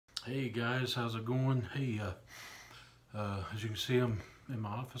Hey guys, how's it going? Hey, as you can see, I'm in my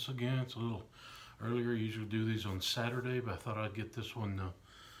office again. It's a little earlier. I usually do these on Saturday, but I thought I'd get this one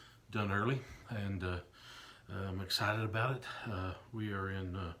done early, and I'm excited about it. We are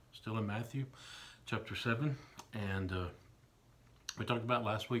still in Matthew chapter 7, and we talked about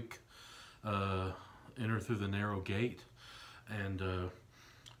last week, enter through the narrow gate, and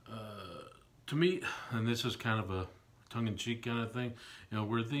to me, and this is kind of a tongue-in-cheek kind of thing.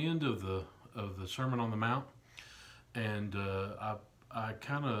 We're at the end of the Sermon on the Mount, and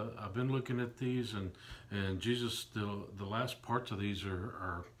I've been looking at these, and Jesus, the last parts of these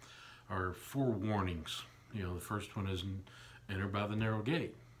are four warnings. The first one is enter by the narrow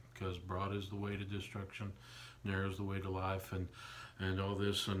gate, because broad is the way to destruction, narrow is the way to life, and all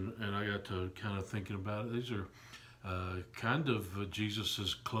this, and I got to kind of thinking about it. These are kind of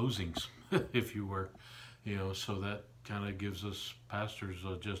Jesus's closings, if you were, so that kind of gives us pastors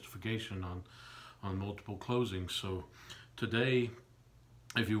a justification on multiple closings. So today,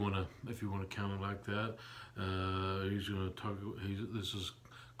 if you want to count it like that, he's going to talk. This is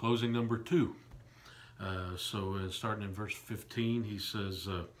closing number 2. So starting in verse 15, he says,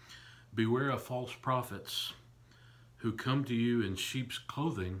 "Beware of false prophets who come to you in sheep's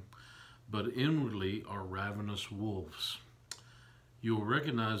clothing, but inwardly are ravenous wolves. You will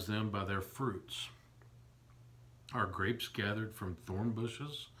recognize them by their fruits. Are grapes gathered from thorn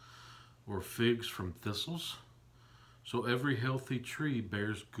bushes, or figs from thistles? So every healthy tree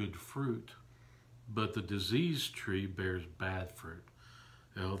bears good fruit, but the diseased tree bears bad fruit.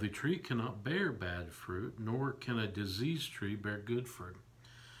 A healthy tree cannot bear bad fruit, nor can a diseased tree bear good fruit.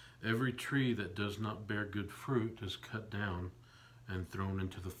 Every tree that does not bear good fruit is cut down and thrown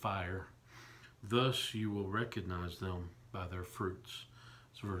into the fire. Thus you will recognize them by their fruits."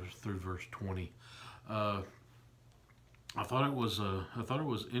 It's through verse 20. I thought it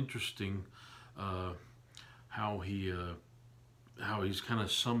was interesting how he's kind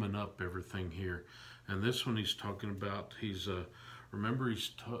of summing up everything here. And this one he's talking about. Remember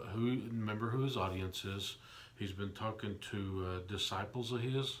who his audience is. He's been talking to disciples of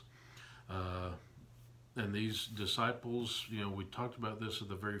his, and these disciples, we talked about this at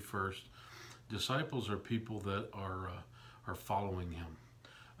the very first. Disciples are people that are following him.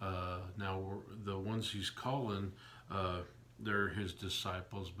 Now the ones he's calling, they're his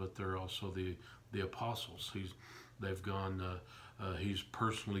disciples, but they're also the apostles. They've gone. He's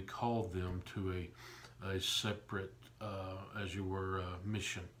personally called them to a separate, as you were,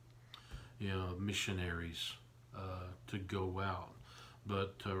 mission. Missionaries to go out.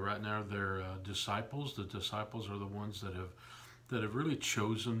 But right now they're disciples. The disciples are the ones that have really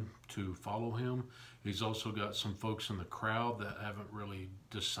chosen to follow him. He's also got some folks in the crowd that haven't really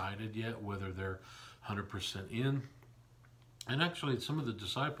decided yet whether they're 100% in. And actually, some of the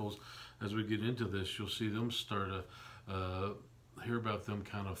disciples, as we get into this, you'll see them start to hear about them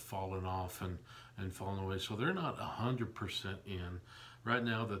kind of falling off and falling away. So they're not 100% in right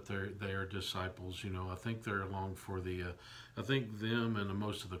now. That they are disciples. I think they're along for I think them and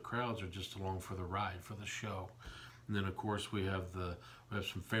most of the crowds are just along for the ride, for the show. And then, of course, we have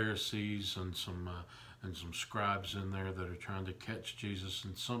some Pharisees and some scribes in there that are trying to catch Jesus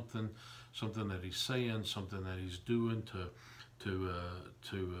in something that he's saying, something that he's doing to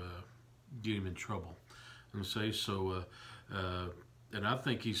get him in trouble. And say so. And I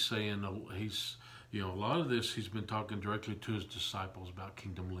think he's saying a lot of this he's been talking directly to his disciples about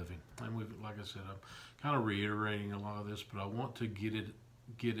kingdom living. And like I said, I'm kind of reiterating a lot of this, but I want to get it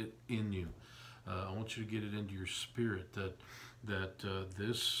in you. I want you to get it into your spirit that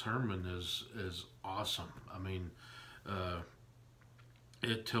this sermon is awesome. I mean,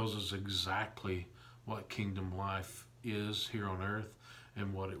 it tells us exactly what kingdom life is here on earth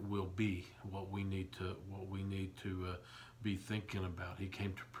and what it will be. What we need to be thinking about. He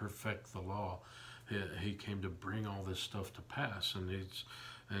came to perfect the law. He came to bring all this stuff to pass,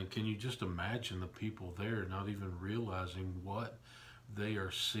 and can you just imagine the people there not even realizing what they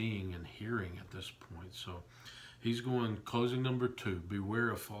are seeing and hearing at this point? So he's going, closing number 2,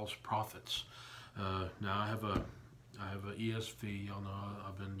 beware of false prophets. Now I have a ESV. Y'all know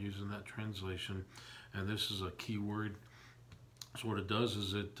I've been using that translation, and this is a key word. So what it does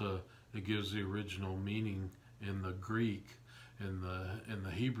is it gives the original meaning in the Greek, in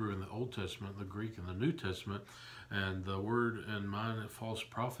the Hebrew in the Old Testament, the Greek in the New Testament, and the word in mine, false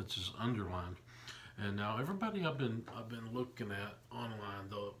prophets, is underlined. And now everybody I've been looking at online,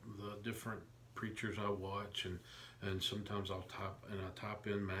 the different preachers I watch, and sometimes I'll type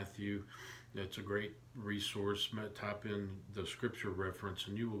in Matthew. It's a great resource. Type in the scripture reference,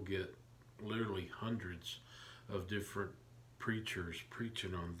 and you will get literally hundreds of different preachers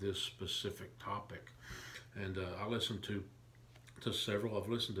preaching on this specific topic. And I listen to several. I've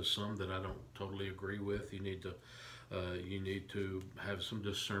listened to some that I don't totally agree with. You need to have some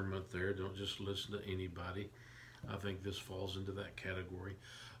discernment there. Don't just listen to anybody. I think this falls into that category.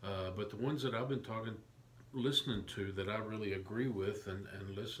 But the ones that I've been listening to that I really agree with and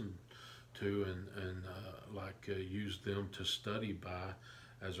listen to and use them to study by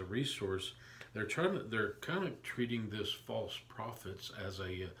as a resource, they're kind of treating this false prophets as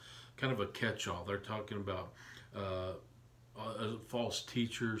a kind of a catch-all. They're talking about false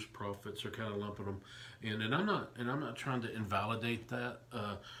teachers, prophets. They're kind of lumping them in, and I'm not trying to invalidate that,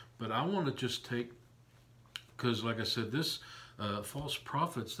 but I want to just take, because like I said, this false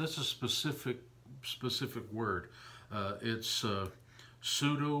prophets, that's a specific word. It's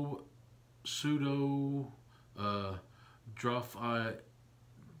pseudo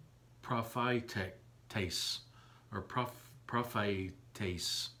prophetes or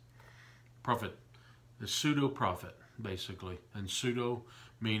prophetes, prophet, the pseudo prophet basically, and pseudo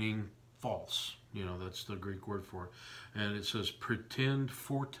meaning false. That's the Greek word for it, and it says pretend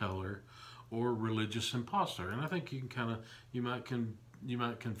foreteller or religious impostor. And I think you might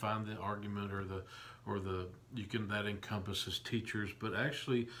find the argument that encompasses teachers, but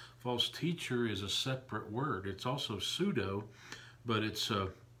actually false teacher is a separate word. It's also pseudo, but it's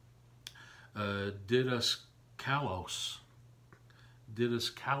didaskalos.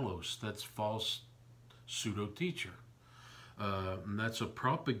 That's false pseudo teacher. And that's a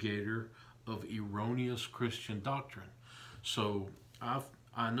propagator of erroneous Christian doctrine. So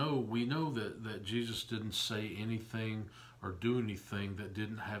we know that Jesus didn't say anything or do anything that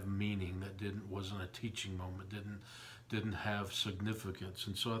didn't have meaning, that wasn't a teaching moment, didn't have significance.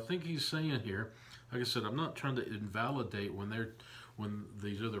 And so I think he's saying here, like I said, I'm not trying to invalidate when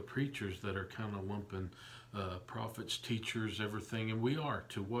these other preachers that are kind of lumping prophets, teachers, everything, and we are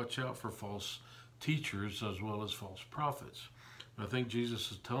to watch out for false teachers as well as false prophets. But I think Jesus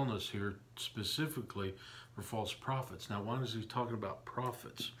is telling us here specifically for false prophets. Now, why is he talking about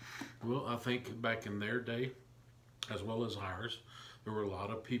prophets? Well, I think back in their day, as well as ours, there were a lot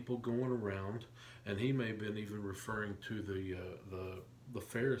of people going around, and he may have been even referring to the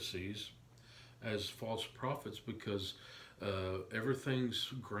Pharisees as false prophets, because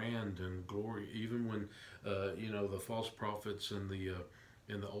everything's grand and glory. Even when the false prophets in the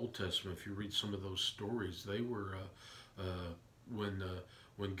Old Testament, if you read some of those stories, they were when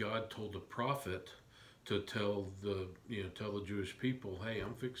God told the prophet to tell the Jewish people, hey,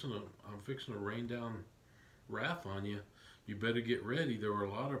 I'm fixing to rain down wrath on you. You better get ready. There were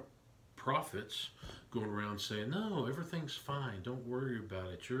a lot of prophets going around saying, no, everything's fine. Don't worry about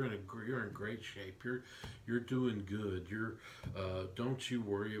it. You're in great shape. You're doing good. Don't you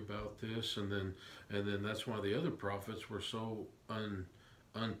worry about this. And then that's why the other prophets were so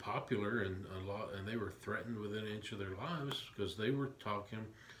unpopular and they were threatened within an inch of their lives, because they were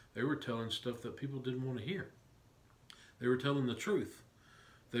telling stuff that people didn't want to hear. They were telling the truth.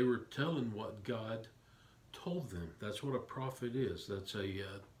 They were telling what God told them. That's what a prophet is. That's a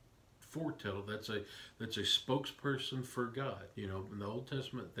foreteller. That's a spokesperson for God. In the Old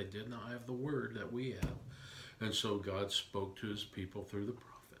Testament, they did not have the word that we have, and so God spoke to His people through the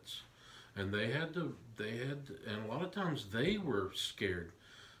prophets. And and a lot of times they were scared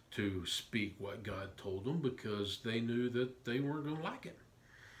to speak what God told them, because they knew that they weren't going to like it.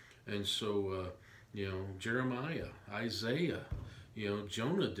 And so, Jeremiah, Isaiah,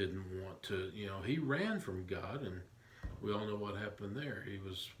 Jonah didn't want to, he ran from God, and we all know what happened there. He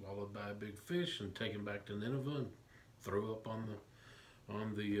was swallowed by a big fish and taken back to Nineveh and threw up on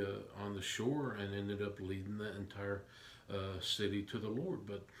the shore, and ended up leading that entire city to the Lord.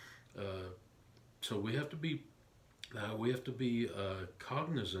 But so we have to be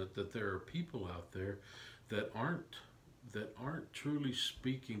cognizant that there are people out there that aren't truly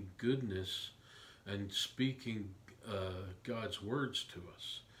speaking goodness and speaking God's words to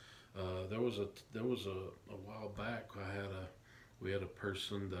us. There was a while back, we had a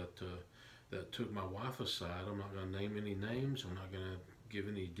person that took my wife aside. I'm not going to name any names. I'm not going to give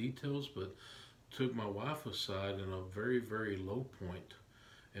any details, but took my wife aside in a very, very low point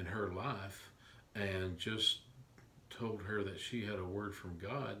in her life, and just told her that she had a word from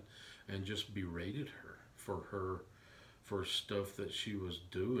God, and just berated her for stuff that she was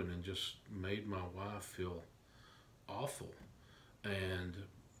doing, and just made my wife feel awful. And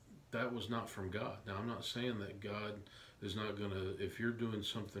that was not from God. Now, I'm not saying that God is not going to, if you're doing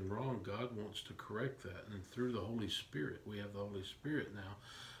something wrong, God wants to correct that. And through the Holy Spirit, we have the Holy Spirit now.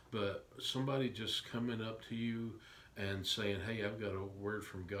 But somebody just coming up to you and saying, hey, I've got a word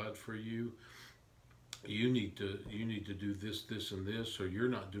from God for you, you need to do this, this, and this, or you're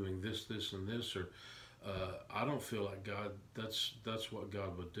not doing this, this, and this, or I don't feel like God. That's what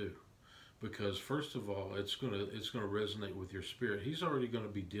God would do, because first of all, it's gonna resonate with your spirit. He's already going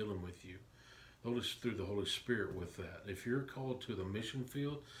to be dealing with you, through the Holy Spirit with that. If you're called to the mission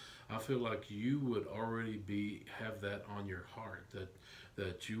field, I feel like you would already have that on your heart,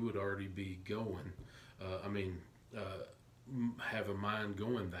 that you would already be going. I mean, have a mind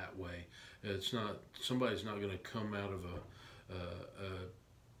going that way. It's not somebody's not going to come out of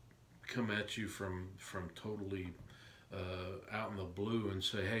come at you from totally out in the blue and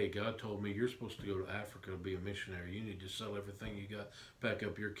say, "Hey, God told me you're supposed to go to Africa to be a missionary. You need to sell everything you got, pack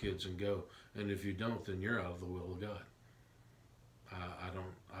up your kids, and go. And if you don't, then you're out of the will of God."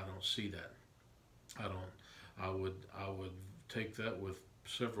 I don't see that. I don't. I would take that with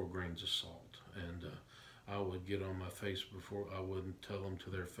several grains of salt, and I would get on my face before. I wouldn't tell them to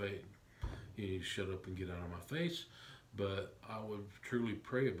their face, "You need to shut up and get out of my face." But I would truly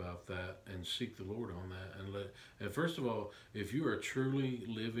pray about that and seek the Lord on that, and first of all, if you are truly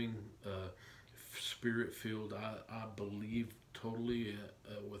living spirit filled, I believe totally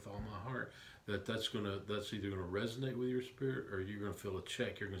with all my heart that's either gonna resonate with your spirit, or you're gonna feel a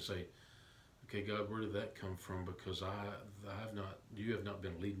check. You're gonna say, "Okay, God, where did that come from? Because you have not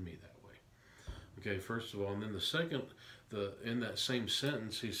been leading me that way." Okay, first of all, and then the second, in that same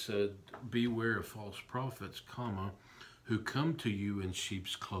sentence, he said, "Beware of false prophets, comma, who come to you in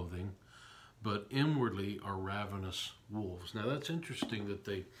sheep's clothing, but inwardly are ravenous wolves." Now that's interesting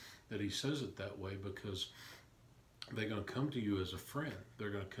that he says it that way, because they're going to come to you as a friend.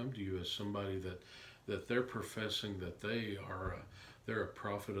 They're going to come to you as somebody that they're professing that they're a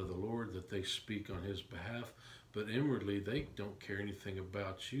prophet of the Lord, that they speak on His behalf, but inwardly they don't care anything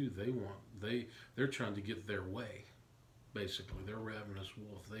about you. They're trying to get their way. Basically, they're ravenous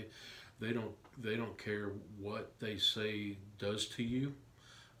wolves. They don't care what they say does to you.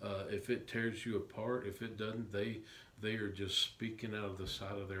 If it tears you apart, if it doesn't, they are just speaking out of the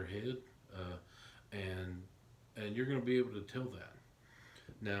side of their head, and you're going to be able to tell that.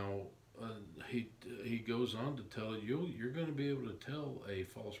 Now, he goes on to tell you're going to be able to tell a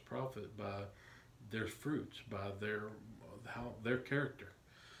false prophet by their fruits, by their character,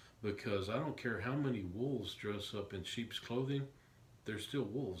 because I don't care how many wolves dress up in sheep's clothing, they're still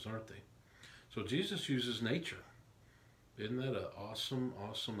wolves, aren't they? So Jesus uses nature. Isn't that an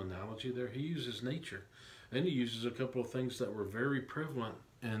awesome analogy there? He uses nature. And he uses a couple of things that were very prevalent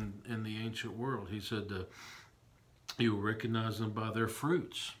in the ancient world. He said, "You will recognize them by their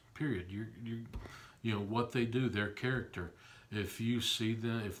fruits." Period. You know what they do, their character. If you see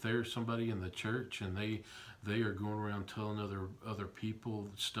them, if there's somebody in the church and they are going around telling other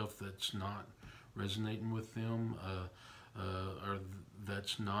people stuff that's not resonating with them, or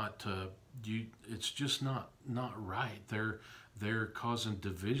that's not it's just not right. They're causing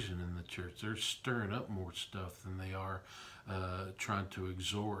division in the church. They're stirring up more stuff than they are trying to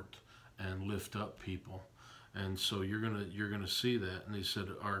exhort and lift up people. And so you're gonna see that. And he said,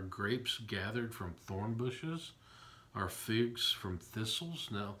 "Are grapes gathered from thorn bushes? Are figs from thistles?"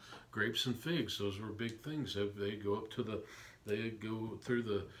 Now, grapes and figs, those were big things. They go up to they go through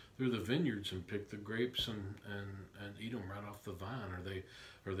the vineyards and pick the grapes and eat them right off the vine,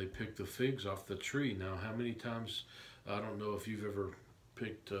 or they pick the figs off the tree. Now, how many times, I don't know if you've ever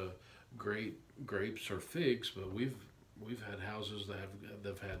picked grapes or figs, but we've had houses that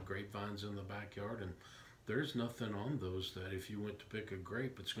have had grapevines in the backyard, and there's nothing on those that if you went to pick a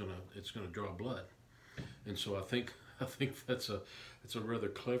grape, it's gonna draw blood. And so I think it's a rather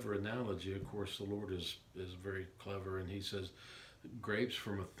clever analogy. Of course, the Lord is very clever, and He says, "Grapes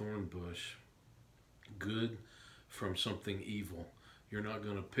from a thorn bush, good from something evil." You're not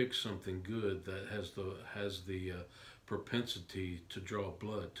going to pick something good that has the propensity to draw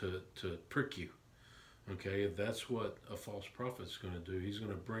blood, to prick you. Okay, that's what a false prophet's going to do. He's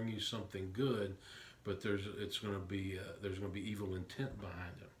going to bring you something good, but there's going to be evil intent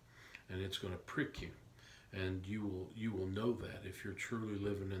behind it, and it's going to prick you. And you will know that if you're truly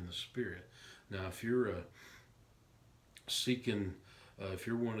living in the Spirit. Now, if you're seeking, if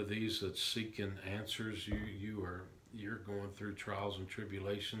you're one of these that's seeking answers, you're going through trials and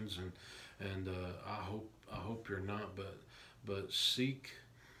tribulations, and I hope you're not, but seek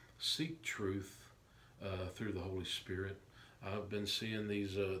truth through the Holy Spirit. I've been seeing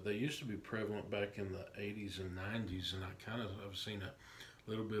these. They used to be prevalent back in the 80s and 90s, and I've seen a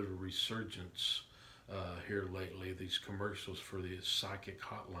little bit of a resurgence here lately, these commercials for the psychic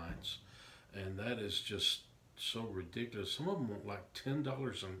hotlines, and that is just so ridiculous. Some of them want like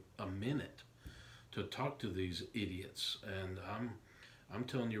 $10 a minute to talk to these idiots, and I'm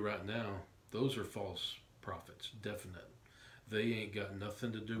telling you right now, Those are false prophets, definite. They ain't got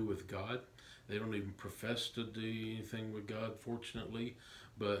nothing to do with God. They don't even profess to do anything with God, fortunately.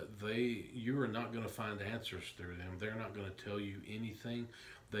 But you are not going to find answers through them. They're not going to tell you anything.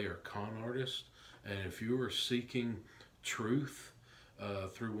 They are con artists. And if you are seeking truth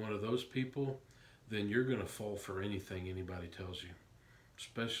through one of those people, then you're going to fall for anything anybody tells you,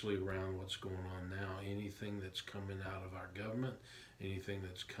 especially around what's going on now. Anything that's coming out of our government, anything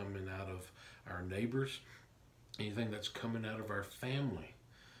that's coming out of our neighbors, anything that's coming out of our family.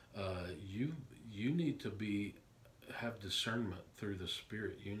 You need to have discernment through the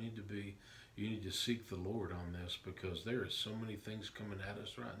Spirit. You need to seek the Lord on this, because there is so many things coming at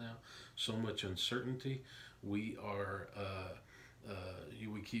us right now, so much uncertainty. We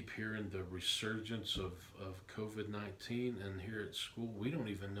keep hearing the resurgence of COVID-19, and here at school, we don't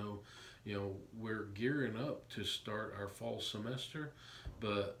even know. We're gearing up to start our fall semester,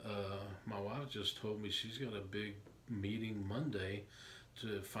 but my wife just told me she's got a big meeting Monday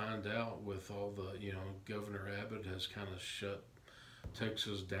to find out, with all the, Governor Abbott has kind of shut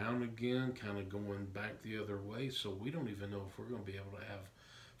Texas down again, kind of going back the other way. So we don't even know if we're going to be able to have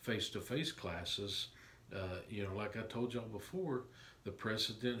face-to-face classes. Like I told y'all before, the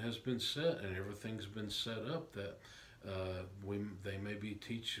precedent has been set and everything's been set up that we may be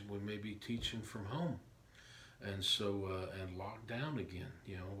teaching from home, and so and locked down again.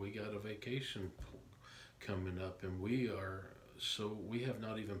 We got a vacation coming up, and we have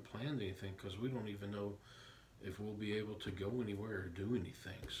not even planned anything, because we don't even know if we'll be able to go anywhere or do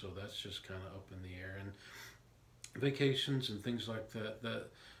anything. So that's just kind of up in the air. And vacations and things like that,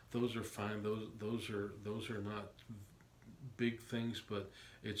 those are fine. Those are not big things, but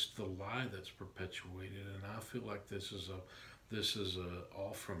it's the lie that's perpetuated. And I feel like this is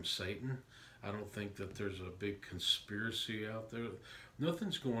all from Satan. I don't think that there's a big conspiracy out there.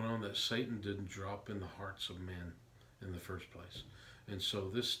 Nothing's going on that Satan didn't drop in the hearts of men in the first place. And so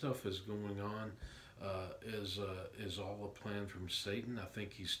this stuff is going on, is all a plan from Satan. I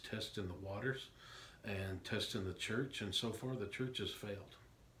think he's testing the waters and testing the church, and so far the church has failed.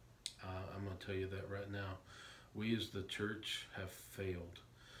 I'm going to tell you that right now. We as the church have failed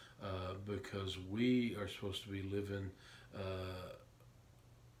because we are supposed to be living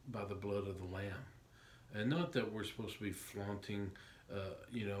by the blood of the Lamb. And not that we're supposed to be flaunting,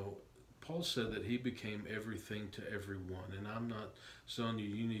 Paul said that he became everything to everyone. And I'm not telling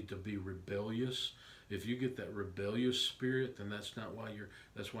you need to be rebellious. If you get that rebellious spirit, then that's why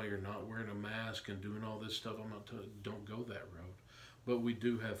you're not wearing a mask and doing all this stuff. Don't go that road. But we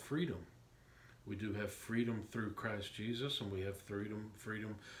do have freedom. We do have freedom through Christ Jesus, and we have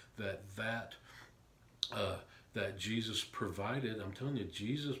freedom that Jesus provided. I'm telling you,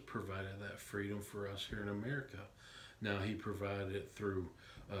 Jesus provided that freedom for us here in America. Now he provided it through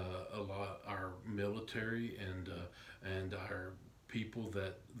our military and our people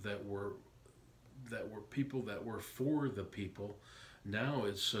that were people that were for the people. Now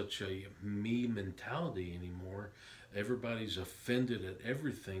it's such a me mentality anymore. Everybody's offended at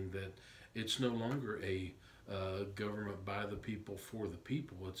everything that it's no longer a government by the people for the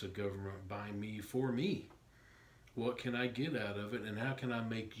people. It's a government by me for me. What can I get out of it, and how can I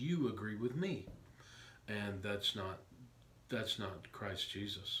make you agree with me? And that's not Christ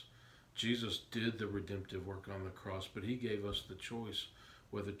Jesus. Jesus did the redemptive work on the cross, but he gave us the choice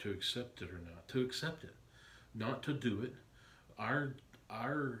whether to accept it or not. To accept it, not to do it.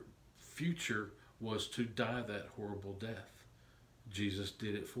 Our future was to die that horrible death. Jesus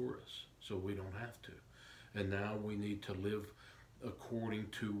did it for us, so we don't have to. And now we need to live according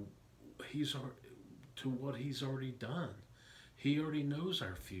to what he's already done. He already knows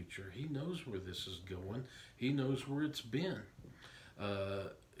our future. He knows where this is going. He knows where it's been.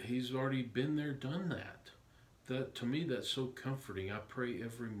 He's already been there, done that. That, to me, that's so comforting. I pray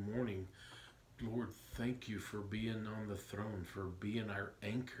every morning, Lord, thank you for being on the throne, for being our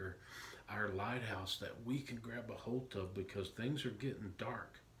anchor, our lighthouse that we can grab a hold of, because things are getting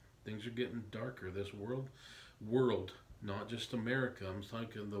dark. Things are getting darker. This world, not just America, I'm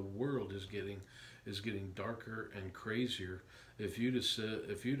thinking the world is getting darker and crazier. If you'd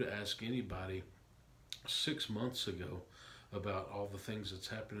have asked anybody 6 months ago about all the things that's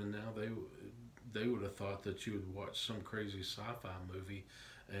happening now, they would have thought that you would watch some crazy sci-fi movie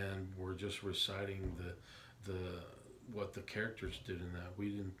and were just reciting what the characters did in that.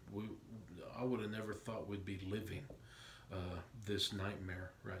 I would have never thought we'd be living this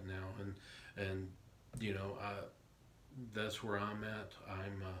nightmare right now, and that's where I'm at.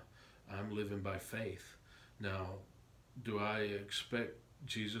 I'm living by faith. Now, do I expect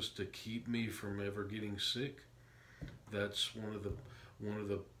Jesus to keep me from ever getting sick? That's one of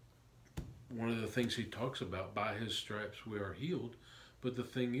the one of the things he talks about, by his stripes we are healed. But the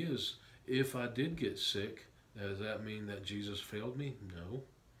thing is, if I did get sick, does that mean that Jesus failed me? No.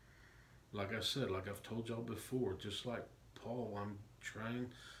 Like I said, like I've told y'all before, just like Paul, I'm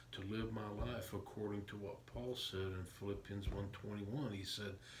trying to live my life according to what Paul said in Philippians 1:21. He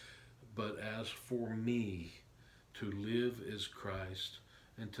said, but as for me, to live is Christ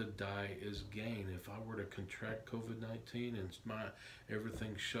and to die is gain. If I were to contract COVID-19 and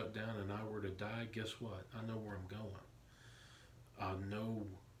everything shut down and I were to die, guess what? I know where I'm going. I know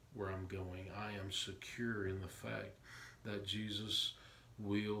where I'm going. I am secure in the fact that Jesus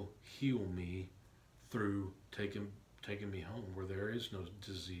will heal me through taking me home, where there is no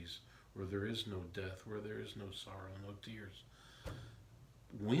disease, where there is no death, where there is no sorrow, no tears.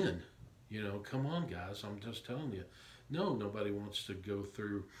 When? Come on, guys. I'm just telling you. No, nobody wants to go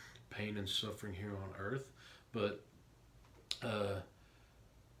through pain and suffering here on earth. But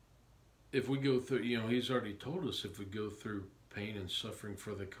if we go through, he's already told us, if we go through pain and suffering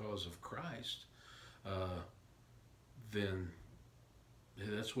for the cause of Christ, then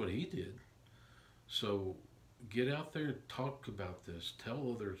that's what he did. So get out there and talk about this.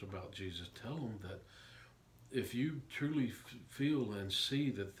 Tell others about Jesus. Tell them that if you truly feel and see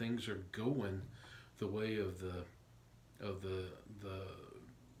that things are going the way of the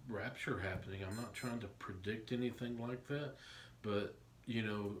rapture happening, I'm not trying to predict anything like that, but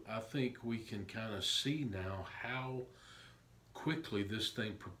I think we can kind of see now how quickly this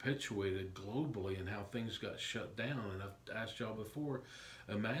thing perpetuated globally and how things got shut down. And I've asked y'all before,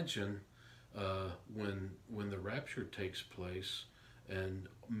 imagine when the rapture takes place and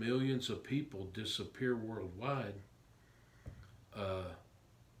millions of people disappear worldwide.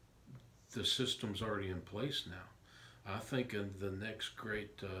 The system's already in place now. I think in the next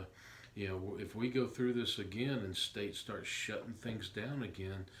great, if we go through this again and states start shutting things down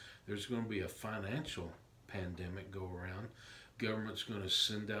again, there's going to be a financial pandemic go around. Government's going to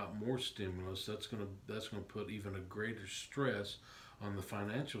send out more stimulus. That's going to put even a greater stress on the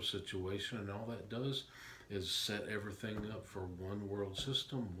financial situation, and all that does is set everything up for one world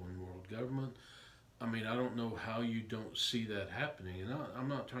system, one world government. I mean, I don't know how you don't see that happening. And I'm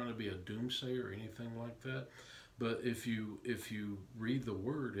not trying to be a doomsayer or anything like that, but if you read the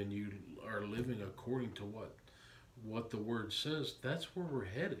Word and you are living according to what the Word says, that's where we're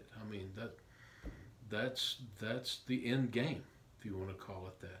headed. I mean, that's the end game, if you want to call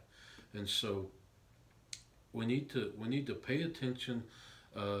it that. And so we need to pay attention.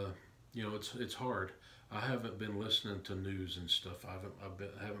 It's hard. I haven't been listening to news and stuff. I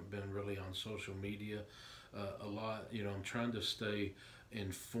haven't been really on social media a lot. I'm trying to stay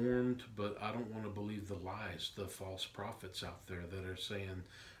informed, but I don't want to believe the lies, the false prophets out there that are saying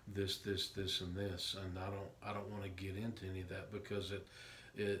this, and this. And I don't want to get into any of that because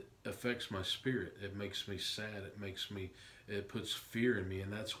it affects my spirit. It makes me sad. It puts fear in me,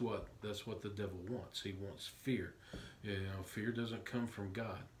 and that's what the devil wants. He wants fear. Fear doesn't come from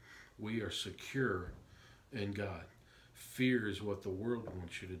God. We are secure in God. Fear is what the world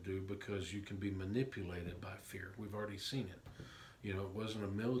wants you to do because you can be manipulated by fear. We've already seen it. It wasn't a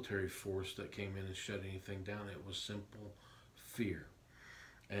military force that came in and shut anything down. It was simple fear.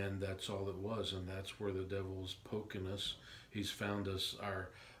 And that's all it was, and that's where the devil's poking us. He's found us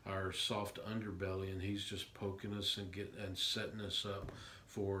our soft underbelly, and he's just poking us and setting us up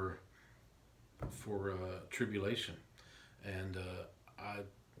for tribulation. And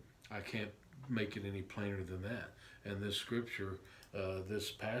I can't make it any plainer than that. And this scripture,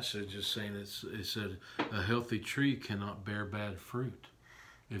 this passage is saying it said a healthy tree cannot bear bad fruit.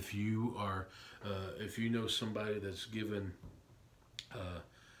 If you know somebody that's given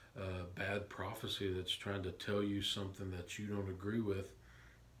bad prophecy, that's trying to tell you something that you don't agree with,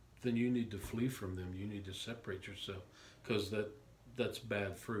 then you need to flee from them. You need to separate yourself, because that's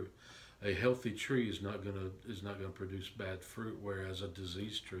bad fruit. A healthy tree is not going to produce bad fruit, whereas a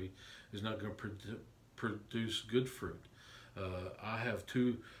diseased tree is not going to produce good fruit. I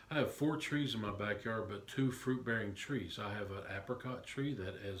have 4 trees in my backyard, but 2 fruit-bearing trees. I have an apricot tree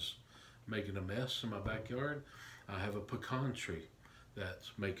that is making a mess in my backyard. I have a pecan tree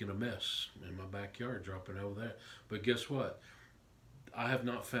that's making a mess in my backyard, dropping over there. But guess what? I have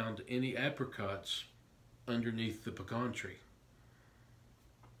not found any apricots underneath the pecan tree.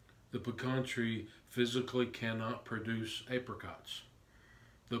 The pecan tree physically cannot produce apricots.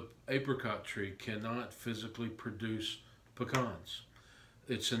 The apricot tree cannot physically produce pecans.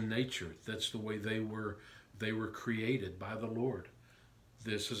 It's in nature. That's the way they were created by the Lord.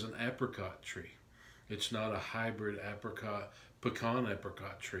 This is an apricot tree. It's not a hybrid pecan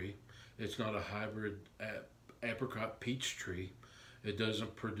apricot tree. It's not a hybrid apricot peach tree. It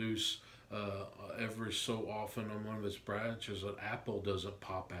doesn't produce every so often on one of its branches an apple doesn't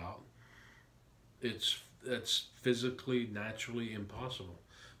pop out. That's physically, naturally impossible.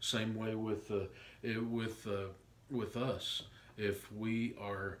 Same way with us. If we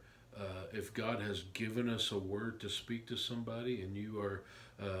are if God has given us a word to speak to somebody, and you are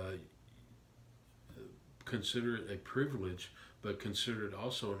uh, consider it a privilege, but consider it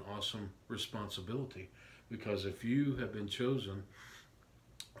also an awesome responsibility, because if you have been chosen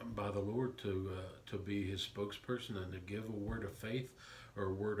by the Lord to be His spokesperson and to give a word of faith or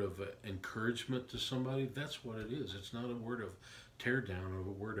a word of encouragement to somebody, that's what it is. It's not a word of tear down or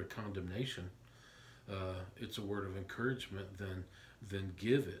a word of condemnation. It's a word of encouragement. Then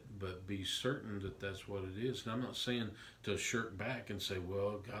give it, but be certain that that's what it is. And I'm not saying to shirk back and say,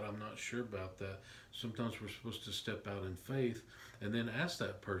 "Well, God, I'm not sure about that." Sometimes we're supposed to step out in faith and then ask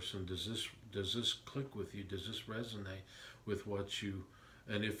that person, does this click with you? Does this resonate with what you?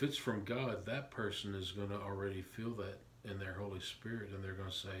 And if it's from God, that person is going to already feel that in their Holy Spirit, and they're going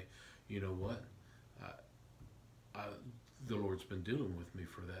to say, "You know what? I, the Lord's been dealing with me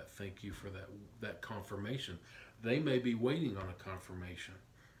for that. Thank you for that confirmation." They may be waiting on a confirmation,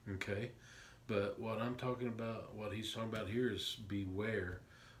 okay? But what I'm talking about, what he's talking about here, is beware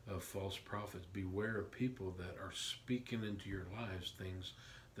of false prophets. Beware of people that are speaking into your lives things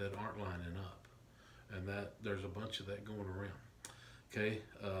that aren't lining up, and that there's a bunch of that going around. Okay,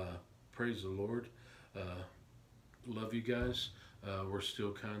 praise the Lord. Love you guys. We're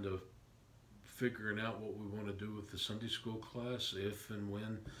still kind of figuring out what we want to do with the Sunday school class, if and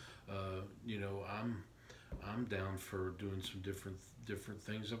when. I'm down for doing some different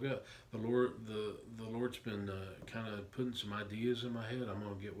things. I've got the Lord's been kind of putting some ideas in my head. I'm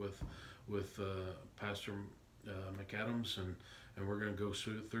gonna get with Pastor McAdams, and we're gonna go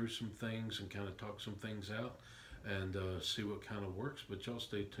through some things and kind of talk some things out and see what kind of works. But y'all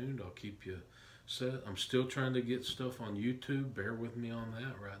stay tuned. I'll keep you set. I'm still trying to get stuff on YouTube. Bear with me on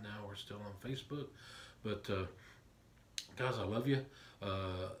that. Right now we're still on Facebook, but guys, I love you.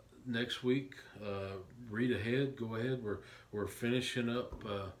 Next week, read ahead. Go ahead. We're finishing up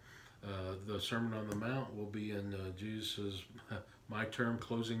the Sermon on the Mount. We'll be in Jesus' my term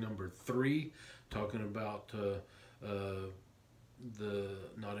closing number 3, talking about the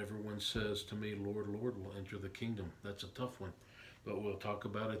not everyone says to me, "Lord, Lord," will enter the kingdom. That's a tough one, but we'll talk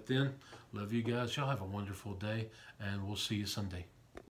about it then. Love you guys. Y'all have a wonderful day, and we'll see you Sunday.